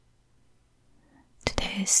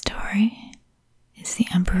Today's story is The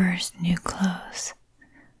Emperor's New Clothes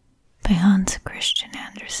by Hans Christian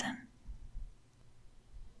Andersen.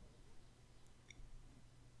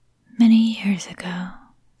 Many years ago,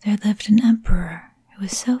 there lived an emperor who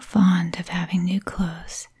was so fond of having new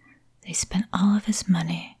clothes that he spent all of his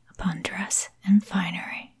money upon dress and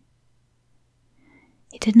finery.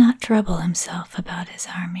 He did not trouble himself about his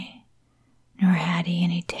army, nor had he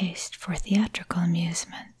any taste for theatrical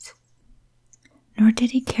amusements, nor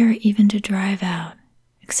did he care even to drive out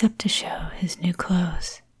except to show his new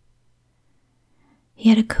clothes. He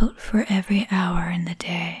had a coat for every hour in the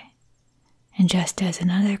day, and just as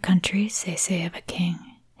in other countries they say of a king,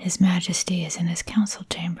 His Majesty is in his council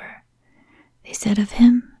chamber, they said of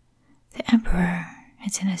him, the emperor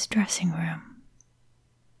is in his dressing room.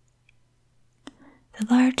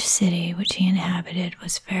 The large city which he inhabited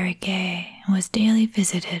was very gay and was daily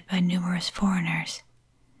visited by numerous foreigners.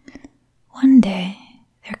 One day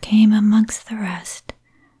there came amongst the rest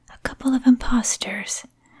a couple of impostors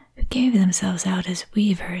who gave themselves out as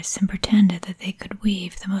weavers and pretended that they could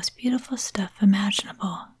weave the most beautiful stuff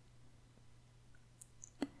imaginable.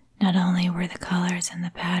 Not only were the colors and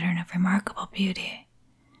the pattern of remarkable beauty,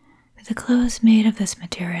 but the clothes made of this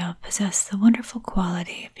material possessed the wonderful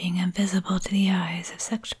quality of being invisible to the eyes of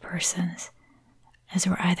such persons as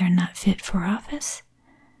were either not fit for office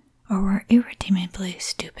or were irredeemably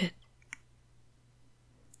stupid.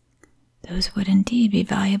 Those would indeed be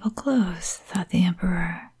valuable clothes, thought the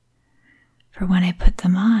emperor, for when I put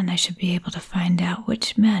them on I should be able to find out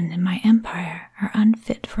which men in my empire are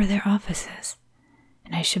unfit for their offices,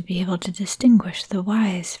 and I should be able to distinguish the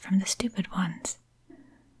wise from the stupid ones.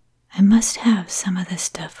 I must have some of this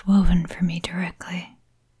stuff woven for me directly.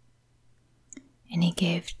 And he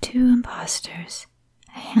gave 2 impostors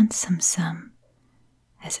a handsome sum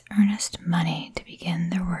as earnest money to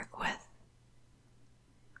begin their work with.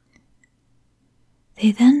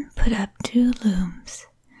 They then put up 2 looms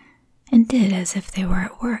and did as if they were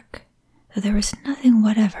at work, though there was nothing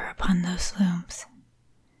whatever upon those looms.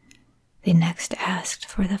 They next asked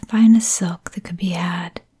for the finest silk that could be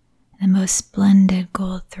had, and the most splendid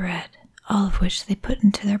gold thread, all of which they put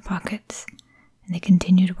into their pockets, and they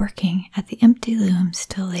continued working at the empty looms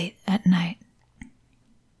till late at night.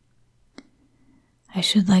 I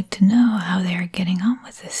should like to know how they are getting on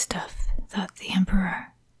with this stuff, thought the emperor.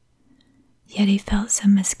 Yet he felt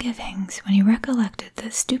some misgivings when he recollected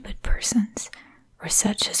that stupid persons, or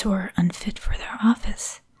such as were unfit for their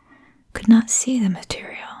office, could not see the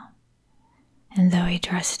material, and though he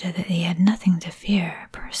trusted that he had nothing to fear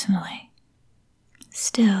personally,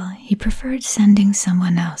 still he preferred sending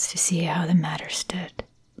someone else to see how the matter stood.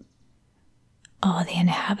 All the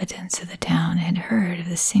inhabitants of the town had heard of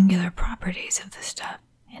the singular properties of the stuff,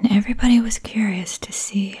 and everybody was curious to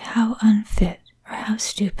see how unfit or how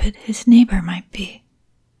stupid his neighbor might be.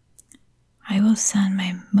 I will send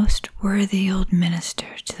my most worthy old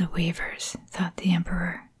minister to the weavers, thought the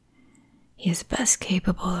emperor. He is best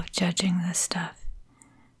capable of judging this stuff,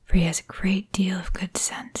 for he has a great deal of good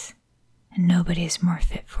sense, and nobody is more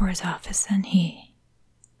fit for his office than he.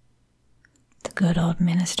 The good old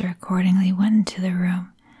minister accordingly went into the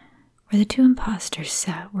room where the 2 impostors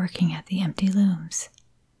sat working at the empty looms.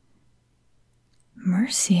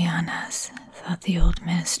 Mercy on us, thought the old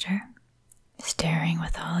minister, staring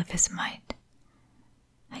with all of his might.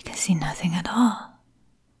 I can see nothing at all.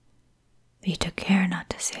 But he took care not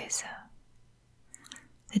to say so.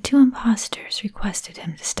 The 2 impostors requested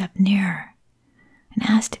him to step nearer and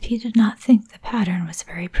asked if he did not think the pattern was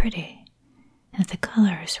very pretty and if the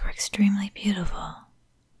colors were extremely beautiful.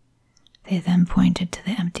 They then pointed to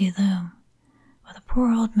the empty loom, while the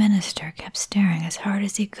poor old minister kept staring as hard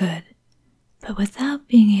as he could, but without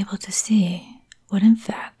being able to see what in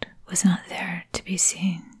fact was not there to be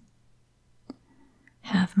seen.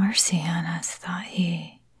 Have mercy on us, thought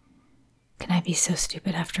he. Can I be so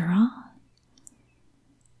stupid after all?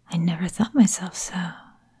 I never thought myself so,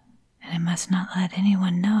 and I must not let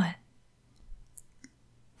anyone know it.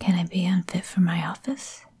 Can I be unfit for my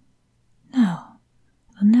office? No,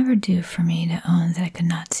 it will never do for me to own that I could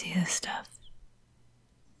not see the stuff.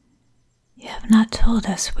 You have not told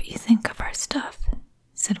us what you think of our stuff,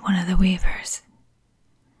 said one of the weavers.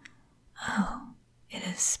 Oh, it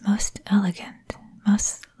is most elegant,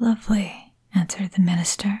 most lovely, answered the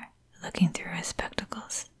minister, looking through his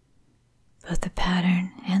spectacles. Both the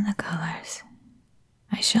pattern and the colors.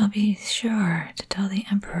 I shall be sure to tell the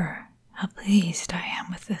emperor how pleased I am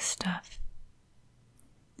with this stuff.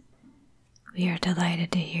 We are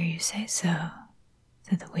delighted to hear you say so,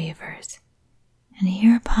 said the weavers, and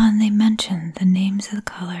hereupon they mentioned the names of the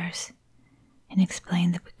colors and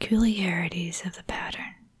explained the peculiarities of the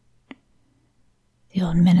pattern. The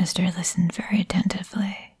old minister listened very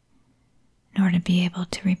attentively, in order to be able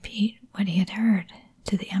to repeat what he had heard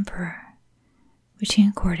to the emperor, which he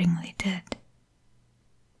accordingly did.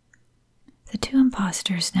 The two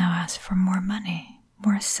impostors now asked for more money,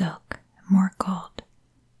 more silk, and more gold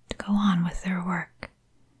to go on with their work.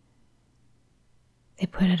 They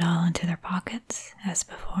put it all into their pockets, as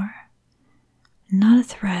before. Not a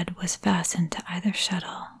thread was fastened to either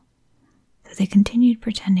shuttle, though they continued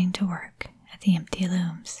pretending to work at the empty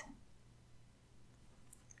looms.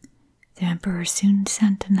 The emperor soon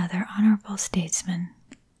sent another honorable statesman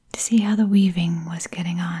to see how the weaving was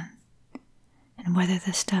getting on, and whether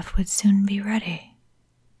the stuff would soon be ready.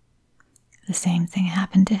 The same thing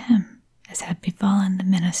happened to him as had befallen the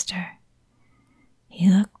minister. He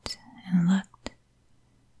looked and looked,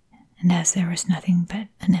 and as there was nothing but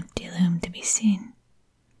an empty loom to be seen,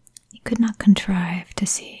 he could not contrive to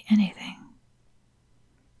see anything.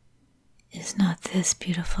 "Is not this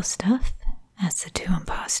beautiful stuff?" asked the two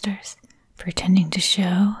impostors, pretending to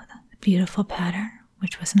show the beautiful pattern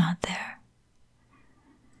which was not there.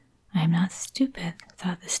 "I am not stupid,"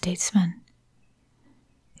 thought the statesman.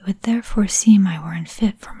 "It would therefore seem I were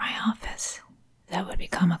unfit for my office. That would be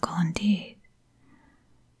comical indeed.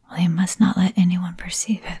 Only I must not let anyone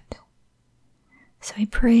perceive it." So he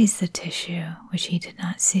praised the tissue which he did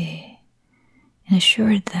not see, and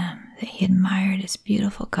assured them that he admired its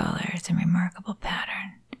beautiful colors and remarkable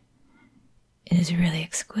pattern. "It is really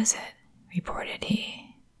exquisite," reported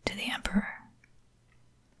he to the emperor.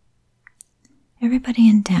 Everybody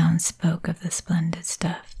in town spoke of the splendid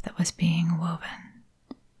stuff that was being woven.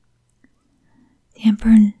 The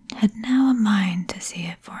emperor had now a mind to see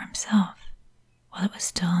it for himself, while it was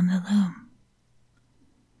still in the loom.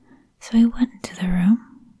 So he went into the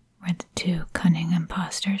room where the two cunning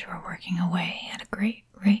impostors were working away at a great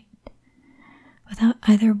rate, without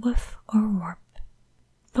either woof or warp,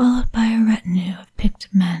 followed by a retinue of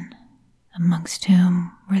picked men, amongst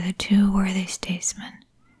whom were the two worthy statesmen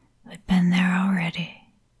who had been there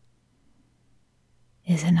already.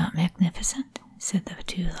 "Is it not magnificent?" said the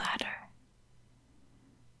two latter.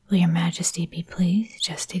 "Will your majesty be pleased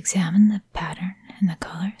just to examine the pattern and the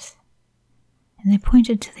colors?" And they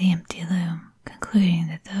pointed to the empty loom, concluding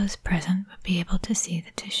that those present would be able to see the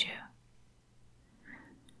tissue.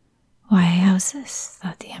 "Why, how's this?"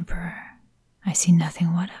 thought the emperor. "I see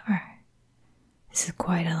nothing whatever. This is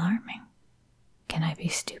quite alarming. Can I be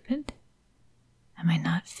stupid? Am I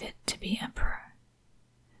not fit to be emperor?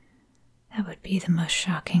 That would be the most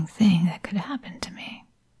shocking thing that could happen to me."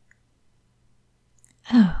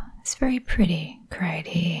 "Oh, it's very pretty," cried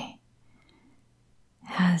he.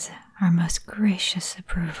 "Has our most gracious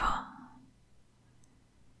approval."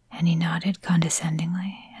 And he nodded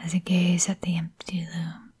condescendingly as he gazed at the empty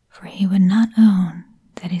loom, for he would not own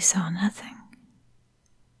that he saw nothing.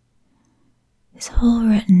 His whole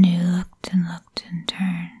retinue looked and looked in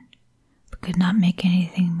turn, but could not make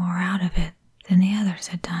anything more out of it than the others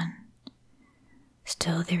had done.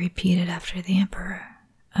 Still they repeated after the emperor,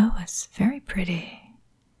 "Oh, it's very pretty."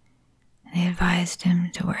 And they advised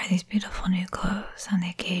him to wear these beautiful new clothes on the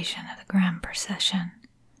occasion of the grand procession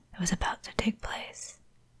that was about to take place.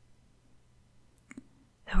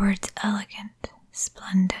 The words elegant,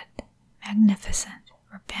 splendid, magnificent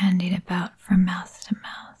were bandied about from mouth to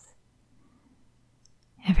mouth.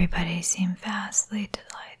 Everybody seemed vastly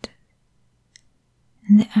delighted,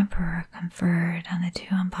 and the emperor conferred on the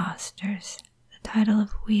two impostors the title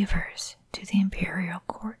of weavers to the imperial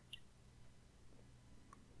court.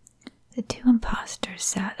 The two impostors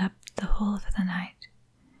sat up the whole of the night,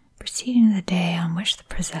 preceding the day on which the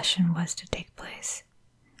procession was to take place,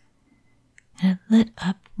 and it lit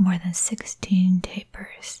up more than 16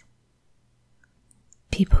 tapers.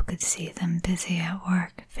 People could see them busy at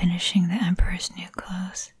work finishing the emperor's new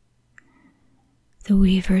clothes. The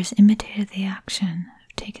weavers imitated the action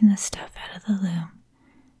of taking the stuff out of the loom,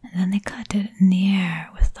 and then they cut it in the air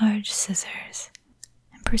with large scissors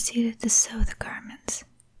and proceeded to sew the garments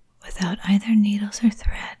without either needles or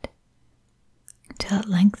thread, till at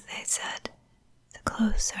length they said, "The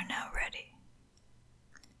clothes are now ready."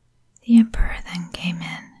 The emperor then came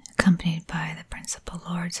in, accompanied by the principal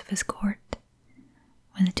lords of his court,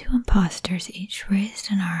 when the two impostors each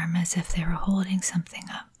raised an arm as if they were holding something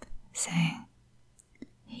up, saying,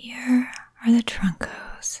 "Here are the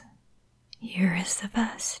truncos, here is the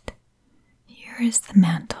vest, here is the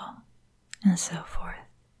mantle," and so forth.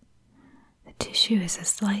 The tissue is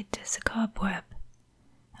as light as a cobweb,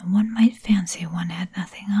 and one might fancy one had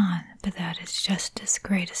nothing on but that its just as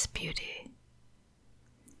greatest beauty.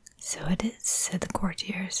 "So it is," said the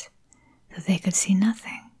courtiers, though they could see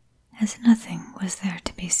nothing, as nothing was there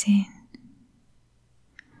to be seen.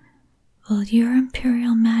 "Will your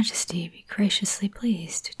Imperial Majesty be graciously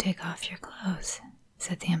pleased to take off your clothes,"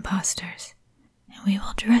 said the impostors, "and we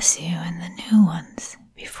will dress you in the new ones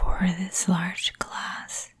before this large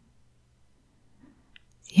glass."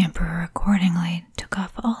 The Emperor accordingly took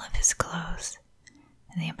off all of his clothes,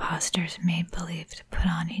 and the impostors made believe to put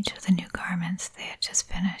on each of the new garments they had just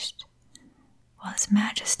finished, while His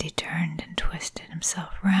Majesty turned and twisted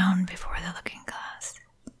himself round before the looking glass.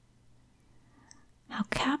 "How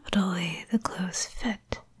capitally the clothes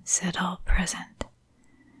fit," said all present.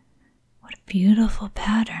 "What a beautiful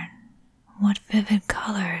pattern, what vivid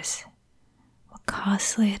colors, what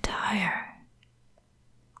costly attire."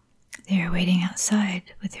 "They are waiting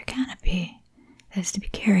outside with your canopy that is to be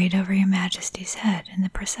carried over your Majesty's head in the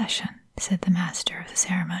procession," said the master of the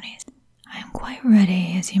ceremonies. "I am quite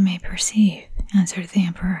ready, as you may perceive," answered the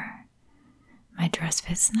Emperor. "My dress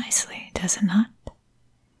fits nicely, does it not?"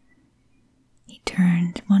 He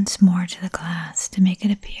turned once more to the glass to make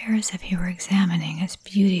it appear as if he were examining its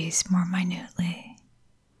beauties more minutely.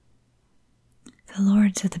 The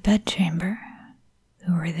lords of the bedchamber,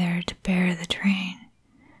 who were there to bear the train,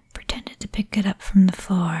 pretended to pick it up from the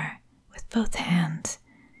floor with both hands,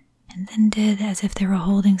 and then did as if they were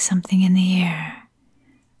holding something in the air,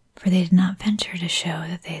 for they did not venture to show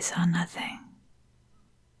that they saw nothing.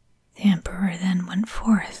 The Emperor then went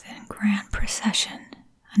forth in grand procession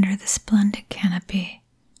under the splendid canopy,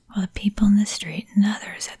 while the people in the street and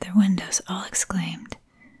others at their windows all exclaimed,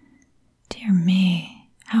 "Dear me,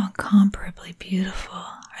 how incomparably beautiful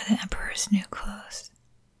are the Emperor's new clothes!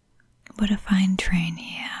 What a fine train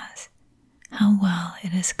he has! How well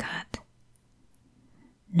it is cut!"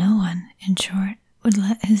 No one, in short, would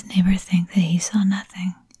let his neighbor think that he saw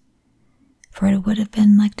nothing, for it would have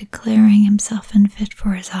been like declaring himself unfit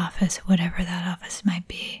for his office, whatever that office might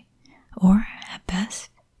be, or, at best,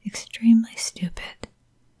 extremely stupid.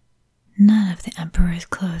 None of the Emperor's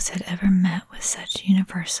clothes had ever met with such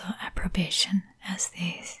universal approbation as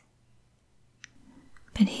these.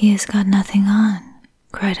 "But he has got nothing on,"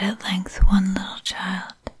 cried at length one little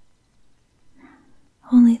child.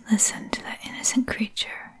 "Only listen to that innocent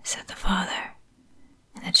creature," said the father,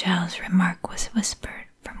 and the child's remark was whispered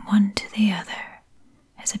from one to the other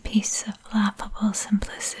as a piece of laughable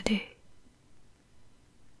simplicity.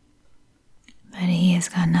 "But he has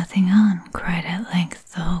got nothing on," cried at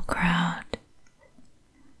length the whole crowd.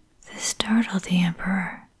 This startled the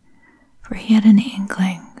Emperor, for he had an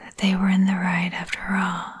inkling that they were in the right after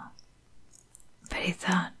all. But he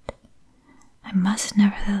thought, "I must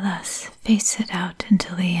nevertheless face it out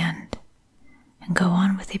until the end, and go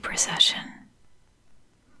on with the procession."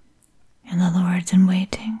 And the lords in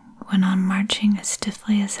waiting went on marching as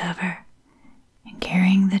stiffly as ever, and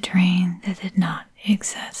carrying the train that did not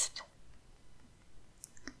exist.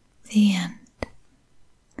 The end.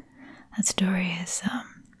 That story is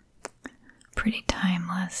pretty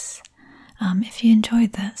timeless. If you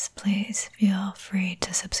enjoyed this, please feel free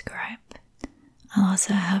to subscribe. I'll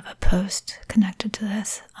also have a post connected to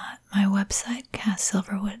this on my website,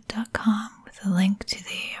 casssilverwood.com, with a link to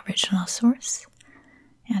the original source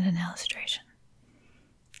and an illustration.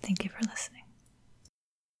 Thank you for listening.